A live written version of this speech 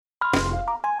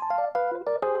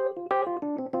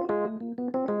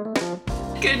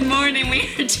Good morning. We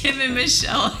are Tim and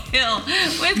Michelle Hill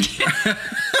with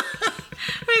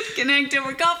Connect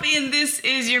Over Coffee, and this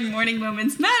is your Morning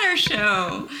Moments Matter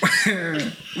show.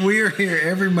 We are here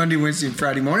every Monday, Wednesday, and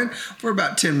Friday morning for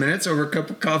about 10 minutes over a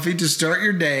cup of coffee to start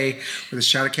your day with a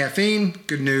shot of caffeine,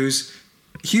 good news,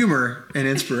 humor, and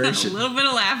inspiration. A little bit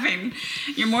of laughing.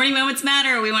 Your Morning Moments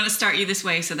Matter. We want to start you this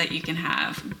way so that you can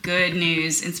have good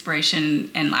news,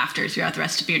 inspiration, and laughter throughout the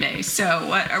rest of your day. So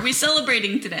what are we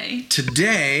celebrating today?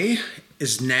 Today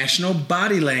is National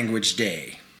Body Language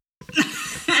Day.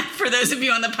 For those of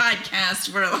you on the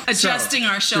podcast, we're adjusting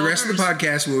our shoulders. The rest of the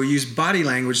podcast, we'll use body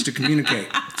language to communicate.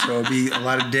 So it'll be a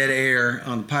lot of dead air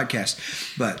on the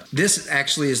podcast. But this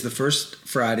actually is the first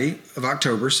Friday of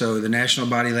October. So the National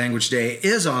Body Language Day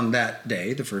is on that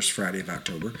day, the first Friday of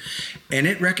October. And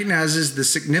it recognizes the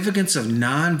significance of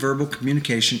nonverbal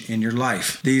communication in your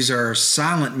life. These are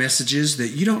silent messages that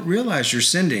you don't realize you're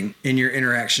sending in your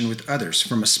interaction with others.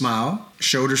 From a smile,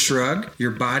 shoulder shrug,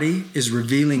 your body is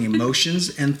revealing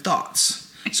emotions and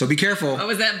thoughts. So be careful. What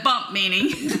was that bump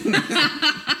meaning?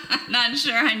 Not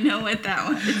sure I know what that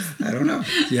was. I don't know.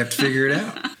 You have to figure it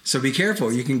out. So be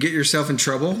careful. You can get yourself in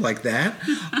trouble like that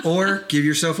or give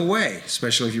yourself away,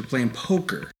 especially if you're playing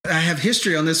poker. I have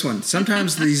history on this one.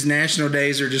 Sometimes these national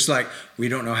days are just like, we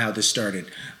don't know how this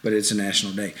started, but it's a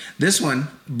national day. This one,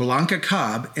 Blanca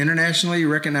Cobb, internationally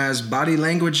recognized body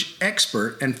language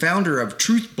expert and founder of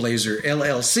Truth Blazer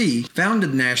LLC,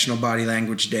 founded National Body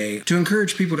Language Day to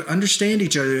encourage people to understand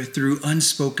each other through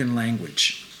unspoken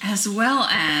language. As well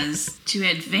as to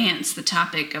advance the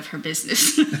topic of her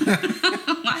business.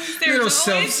 Why is there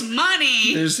always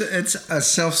money? It's a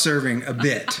self-serving, a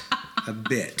bit.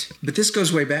 But this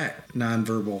goes way back,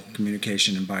 nonverbal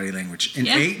communication and body language.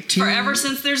 Forever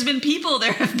since there's been people,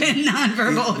 there have been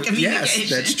nonverbal communication. Yes,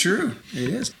 that's true. It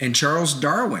is. And Charles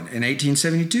Darwin in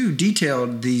 1872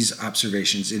 detailed these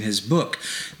observations in his book,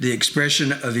 The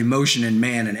Expression of Emotion in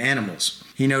Man and Animals.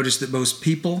 He noticed that both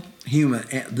people,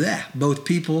 humans,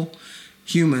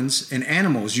 and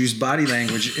animals use body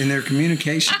language in their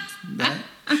communication.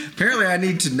 Apparently, I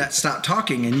need to not stop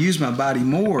talking and use my body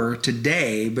more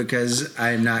today because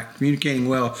I am not communicating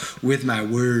well with my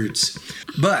words.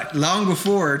 But long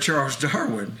before Charles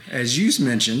Darwin, as you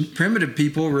mentioned, primitive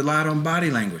people relied on body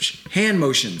language, hand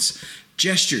motions,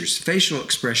 gestures, facial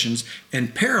expressions,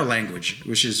 and paralanguage,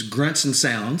 which is grunts and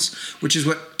sounds, which is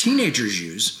what teenagers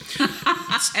use.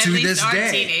 To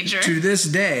this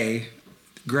day,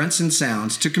 grunts and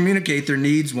sounds to communicate their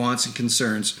needs, wants, and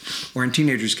concerns, or in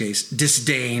teenagers' case,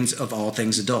 disdains of all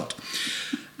things adult.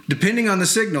 Depending on the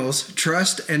signals,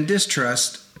 trust and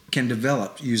distrust can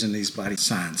develop using these body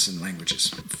signs and languages.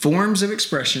 Forms of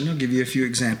expression, I'll give you a few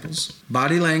examples.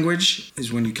 Body language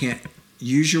is when you can't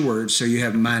use your words, so you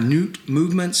have minute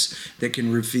movements that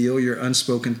can reveal your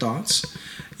unspoken thoughts.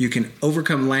 You can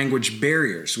overcome language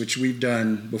barriers, which we've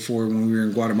done before when we were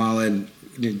in Guatemala and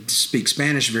didn't speak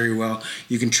Spanish very well.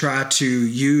 You can try to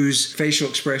use facial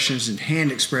expressions and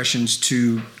hand expressions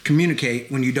to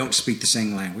communicate when you don't speak the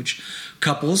same language.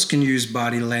 Couples can use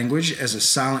body language as a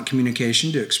silent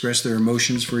communication to express their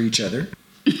emotions for each other.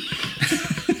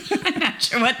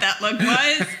 Sure what that look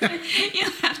was. You'll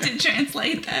have to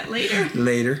translate that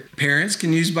later. Parents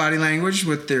can use body language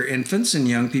with their infants and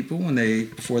young people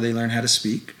before they learn how to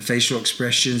speak. Facial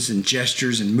expressions and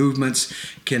gestures and movements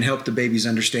can help the babies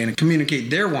understand and communicate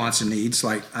their wants and needs,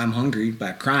 like I'm hungry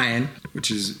by crying,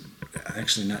 which is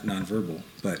actually not nonverbal,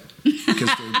 but because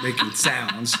they're making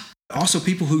sounds. Also,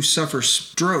 people who suffer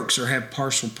strokes or have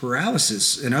partial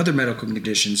paralysis and other medical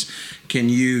conditions can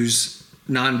use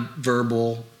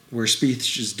nonverbal where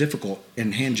speech is difficult,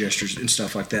 and hand gestures and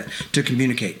stuff like that to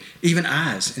communicate. Even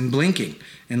eyes and blinking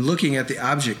and looking at the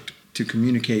object to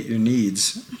communicate your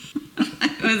needs.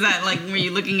 Was that like, were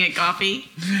you looking at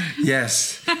coffee?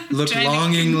 Yes. Look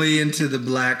longingly into the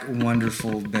black,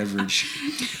 wonderful beverage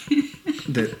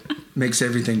that makes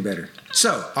everything better.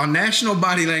 So, on National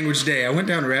Body Language Day, I went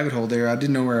down a rabbit hole there. I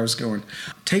didn't know where I was going.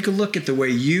 Take a look at the way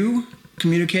you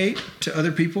communicate to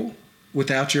other people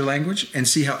without your language and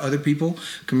see how other people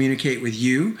communicate with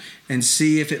you and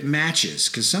see if it matches,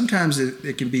 because sometimes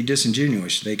it can be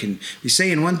disingenuous. They can be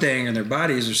saying one thing and their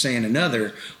bodies are saying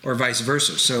another, or vice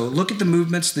versa. So look at the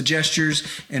movements, the gestures,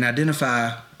 and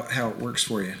identify how it works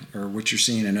for you or what you're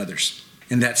seeing in others.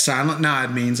 And that silent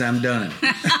nod means I'm done. All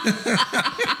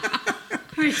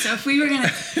right, so if we were going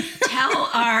to tell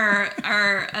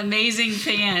our amazing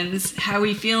fans how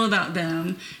we feel about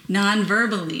them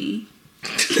non-verbally.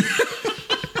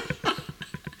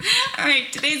 All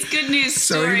right, today's good news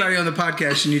story. So anybody on the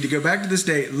podcast, you need to go back to this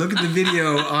day, look at the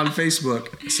video on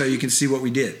Facebook so you can see what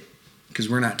we did, because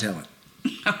we're not telling.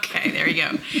 Okay, there you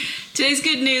go. Today's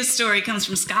good news story comes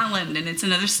from Scotland, and it's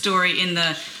another story in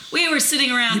the... We were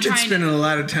sitting around You've been spending a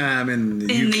lot of time in the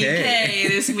UK. In the UK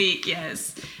this week,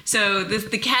 yes. So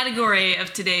the category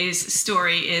of today's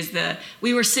story is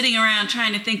we were sitting around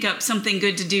trying to think up something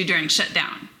good to do during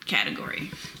shutdown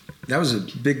category. That was a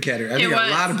big category. I think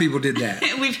a lot of people did that.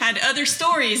 We've had other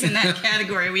stories in that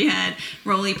category. We had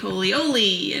Roly Poly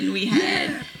Oly, and we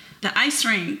had the ice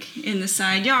rink in the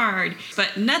side yard,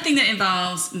 but nothing that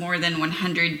involves more than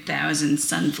 100,000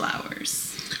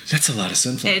 sunflowers. That's a lot of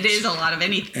sunflowers. It is a lot of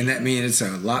anything. And that means it's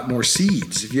a lot more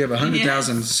seeds. If you have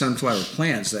 100,000 sunflower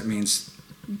plants, that means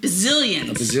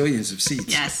bazillions of seeds.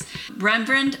 Yes.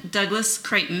 Reverend Douglas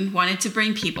Creighton wanted to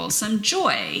bring people some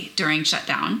joy during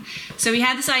shutdown. So he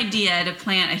had this idea to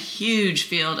plant a huge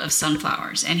field of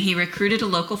sunflowers, and he recruited a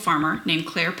local farmer named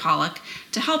Claire Pollock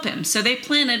to help him. So they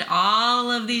planted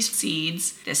all of these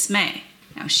seeds this May.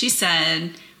 Now, she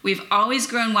said, "We've always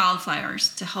grown wildflowers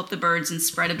to help the birds and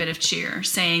spread a bit of cheer,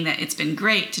 saying that it's been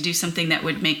great to do something that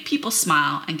would make people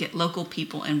smile and get local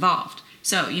people involved."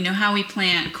 So, you know how we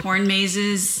plant corn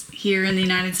mazes here in the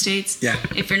United States? Yeah.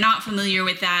 If you're not familiar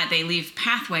with that, they leave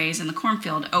pathways in the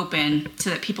cornfield open so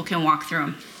that people can walk through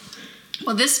them.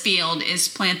 Well, this field is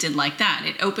planted like that.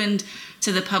 It opened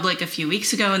to the public a few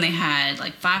weeks ago, and they had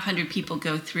like 500 people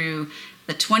go through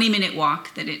the 20-minute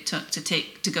walk that it took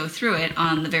to go through it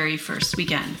on the very first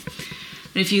weekend.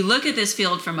 But if you look at this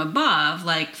field from above,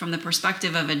 like from the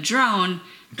perspective of a drone,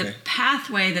 the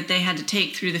pathway that they had to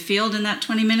take through the field in that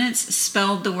 20 minutes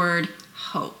spelled the word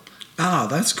hope. Oh,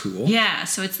 that's cool. Yeah,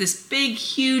 so it's this big,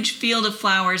 huge field of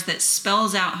flowers that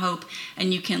spells out hope,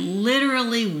 and you can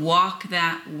literally walk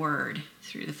that word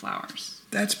through the flowers.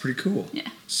 That's pretty cool. Yeah.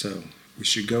 So we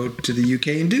should go to the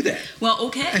UK and do that. Well,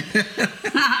 okay.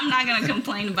 I'm not going to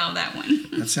complain about that one.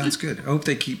 That sounds good. I hope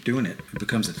they keep doing it. It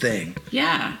becomes a thing.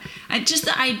 Yeah. Just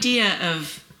the idea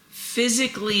of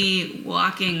physically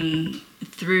walking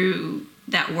through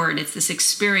that word, it's this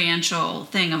experiential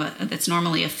thing that's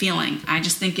normally a feeling. I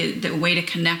just think the way to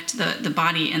connect the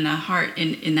body and the heart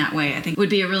in that way, I think would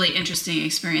be a really interesting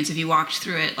experience if you walked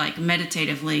through it like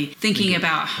meditatively, thinking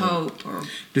about hope. Or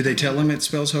do they tell them it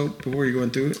spells hope before you're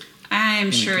going through it?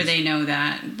 I'm sure they know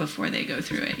that before they go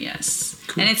through it, yes.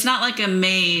 Cool. And it's not like a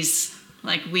maze,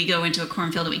 like we go into a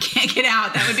cornfield and we can't get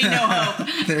out. That would be no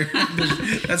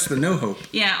hope. That's the no hope.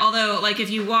 Yeah, although like if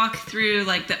you walk through,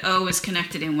 like the O is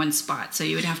connected in one spot, so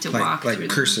you would have to walk through. Like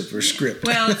cursive or script.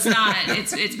 Well, it's not.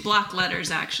 It's block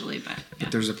letters actually, but yeah.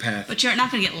 But there's a path. But you're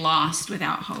not going to get lost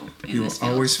without hope. You will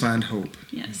always find hope.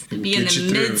 Yes, to be in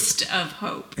the midst of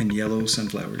hope. And yellow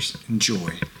sunflowers.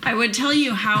 Enjoy. I would tell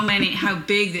you how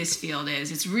big this field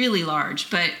is. It's really large,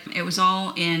 but it was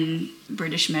all in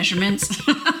British measurements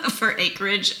for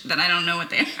acreage that I don't know what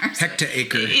they are. Hectare.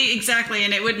 Exactly,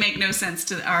 and it would make no sense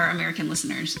to our American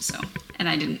listeners. So, and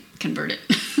I didn't convert it.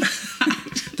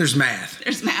 There's math.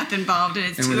 There's math involved, and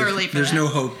it's too early for there's that. No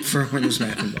hope for when there's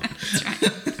math involved. That's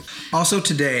right. Also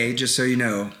today, just so you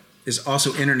know, is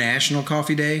also International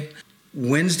Coffee Day.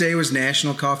 Wednesday was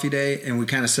National Coffee Day, and we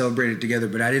kind of celebrated it together,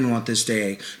 but I didn't want this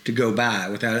day to go by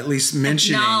without at least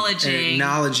mentioning and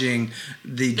acknowledging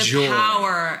the joy,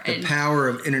 the power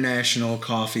of international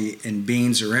coffee and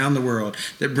beans around the world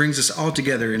that brings us all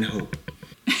together in hope.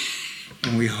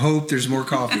 And we hope there's more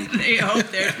coffee. We hope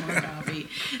there's more coffee.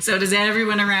 So does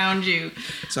everyone around you.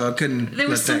 So I couldn't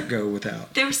let that go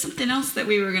without. There was something else that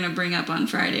we were going to bring up on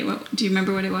Friday. Do you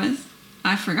remember what it was?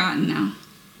 I've forgotten now.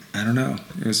 I don't know.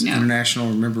 It was International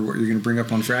Remember What You're Going to Bring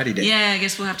Up on Friday Day. Yeah, I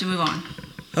guess we'll have to move on.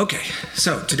 Okay,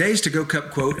 so today's To-Go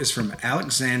Cup quote is from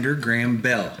Alexander Graham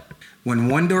Bell. When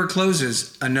one door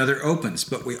closes, another opens,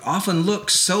 but we often look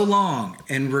so long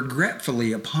and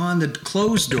regretfully upon the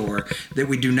closed door that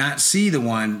we do not see the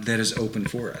one that is open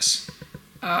for us.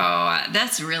 Oh,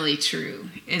 that's really true,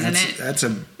 isn't it? That's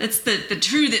the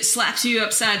true that slaps you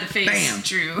upside the face. Bam.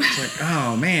 True. It's like,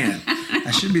 oh man,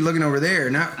 I should be looking over there,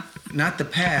 not the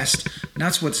past,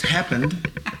 not what's happened,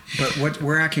 but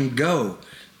where I can go,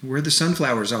 where the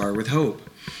sunflowers are with hope.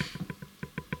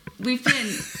 We've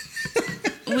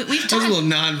that was a little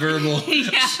nonverbal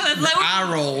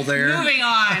eye roll there. Moving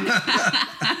on.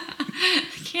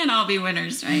 Can't all be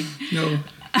winners, right? No,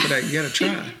 but you got to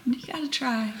try. You got to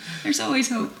try. There's always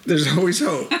hope. There's always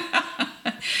hope.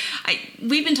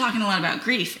 We've been talking a lot about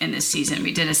grief in this season.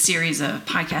 We did a series of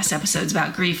podcast episodes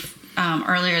about grief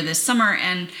earlier this summer,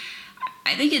 and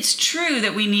I think it's true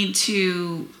that we need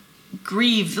to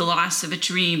grieve the loss of a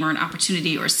dream or an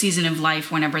opportunity or a season of life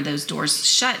whenever those doors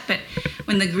shut. But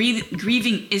when the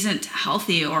grieving isn't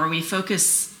healthy, or we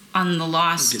focus on the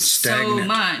loss so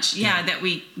much, that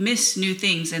we miss new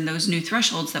things and those new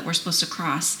thresholds that we're supposed to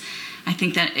cross, I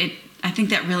think that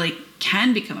really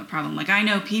can become a problem. Like, I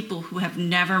know people who have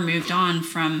never moved on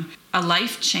from a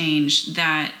life change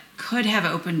that could have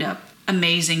opened up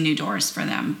amazing new doors for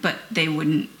them, but they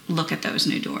wouldn't look at those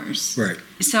new doors. Right.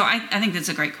 So I think that's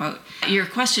a great quote. Your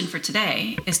question for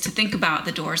today is to think about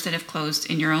the doors that have closed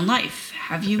in your own life.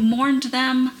 Have you mourned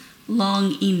them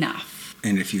long enough?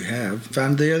 And if you have,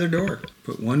 find the other door.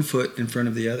 Put one foot in front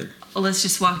of the other. Well, let's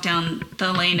just walk down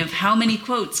the lane of how many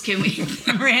quotes can we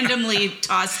randomly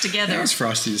toss together. That was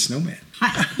Frosty the Snowman.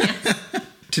 Yes.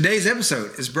 Today's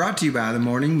episode is brought to you by the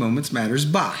Morning Moments Matters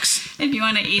box. If you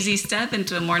want an easy step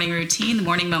into a morning routine, the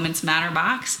Morning Moments Matter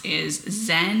box is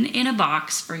Zen in a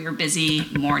box for your busy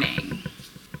morning.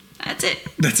 That's it.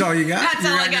 That's all you got? That's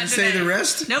all I got You're not going to say the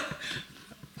rest? Nope.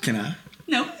 Can I?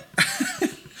 Nope.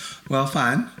 Well,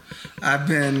 fine. I've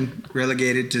been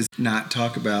relegated to not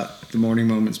talk about the Morning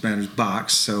Moments Matters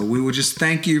box, so we will just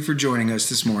thank you for joining us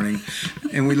this morning,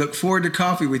 and we look forward to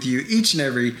coffee with you each and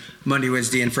every Monday,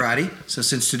 Wednesday, and Friday. So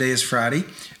since today is Friday,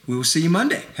 we will see you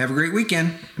Monday. Have a great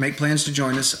weekend. Make plans to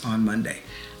join us on Monday.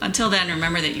 Until then,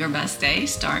 remember that your best day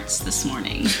starts this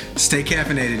morning. Stay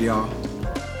caffeinated, y'all.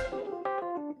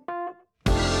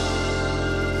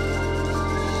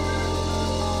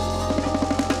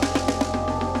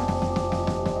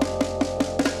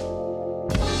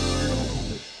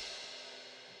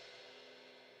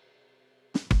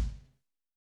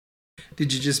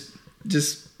 Did you just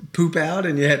poop out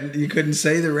and you couldn't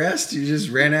say the rest? You just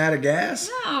ran out of gas?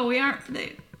 No, we aren't.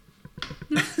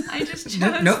 No, I just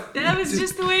chose. Nope. That was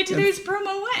just the way today's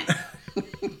promo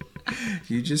went.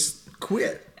 You just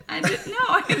quit. I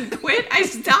didn't quit. I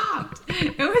stopped.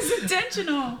 It was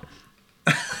intentional.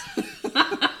 It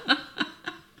doesn't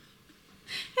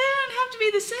have to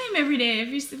be the same every day.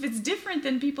 If it's different,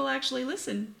 then people actually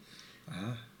listen.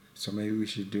 So maybe we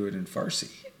should do it in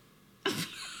Farsi.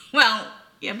 Well,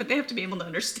 yeah, but they have to be able to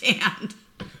understand.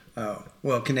 Oh,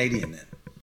 well, Canadian then.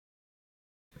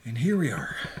 And here we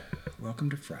are. Welcome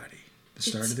to Friday, the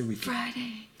start of the weekend.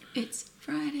 Friday. It's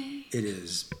Friday. It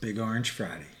is Big Orange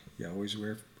Friday. You always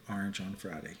wear orange on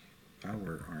Friday. I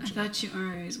wear orange. I thought you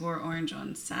always wore orange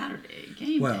on Saturday,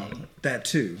 game Well, day. that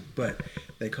too, but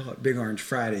they call it Big Orange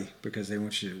Friday because they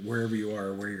want you to, wherever you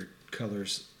are, wear your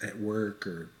colors at work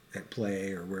or at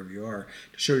play or wherever you are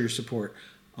to show your support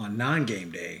on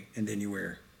non-game day, and then you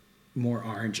wear more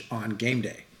orange on game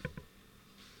day.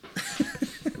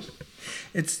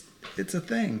 It's a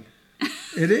thing.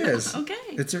 It is.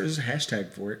 Okay. There's a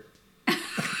hashtag for it.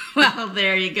 Well,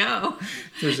 there you go.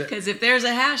 There's a- Because if there's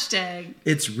a hashtag,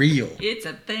 It's real. it's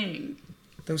a thing.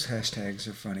 Those hashtags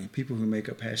are funny. People who make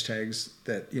up hashtags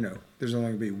that, there's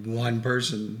only going to be one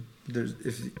person.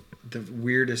 If the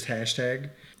weirdest hashtag,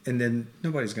 and then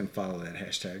nobody's going to follow that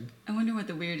hashtag. I wonder what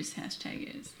the weirdest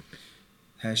hashtag is.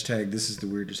 Hashtag, this is the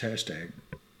weirdest hashtag.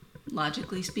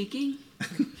 Logically speaking.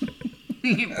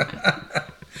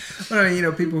 Well, I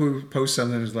mean, people who post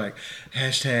something is like,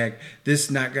 hashtag, this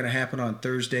is not going to happen on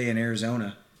Thursday in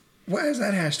Arizona. Why is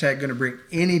that hashtag going to bring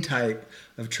any type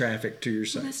of traffic to your Well,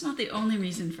 site? that's not the only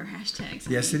reason for hashtags.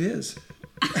 Yes, it is.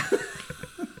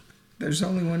 There's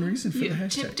only one reason for You the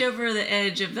hashtag. tipped over the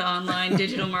edge of the online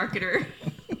digital marketer.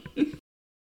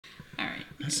 All right.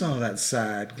 I saw that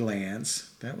side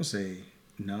glance. That was a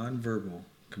nonverbal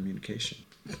communication.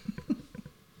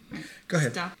 Go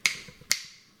ahead. Stop.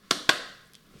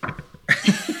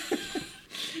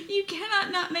 You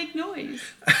cannot not make noise.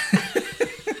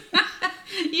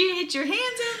 You hit your hands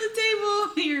on the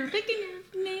table. You're picking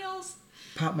your nails.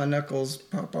 Pop my knuckles,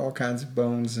 pop all kinds of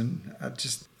bones, and I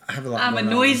have a lot I'm a going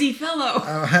on. noisy fellow.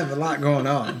 I have a lot going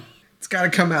on. It's got to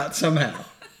come out somehow.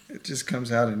 It just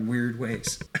comes out in weird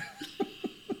ways.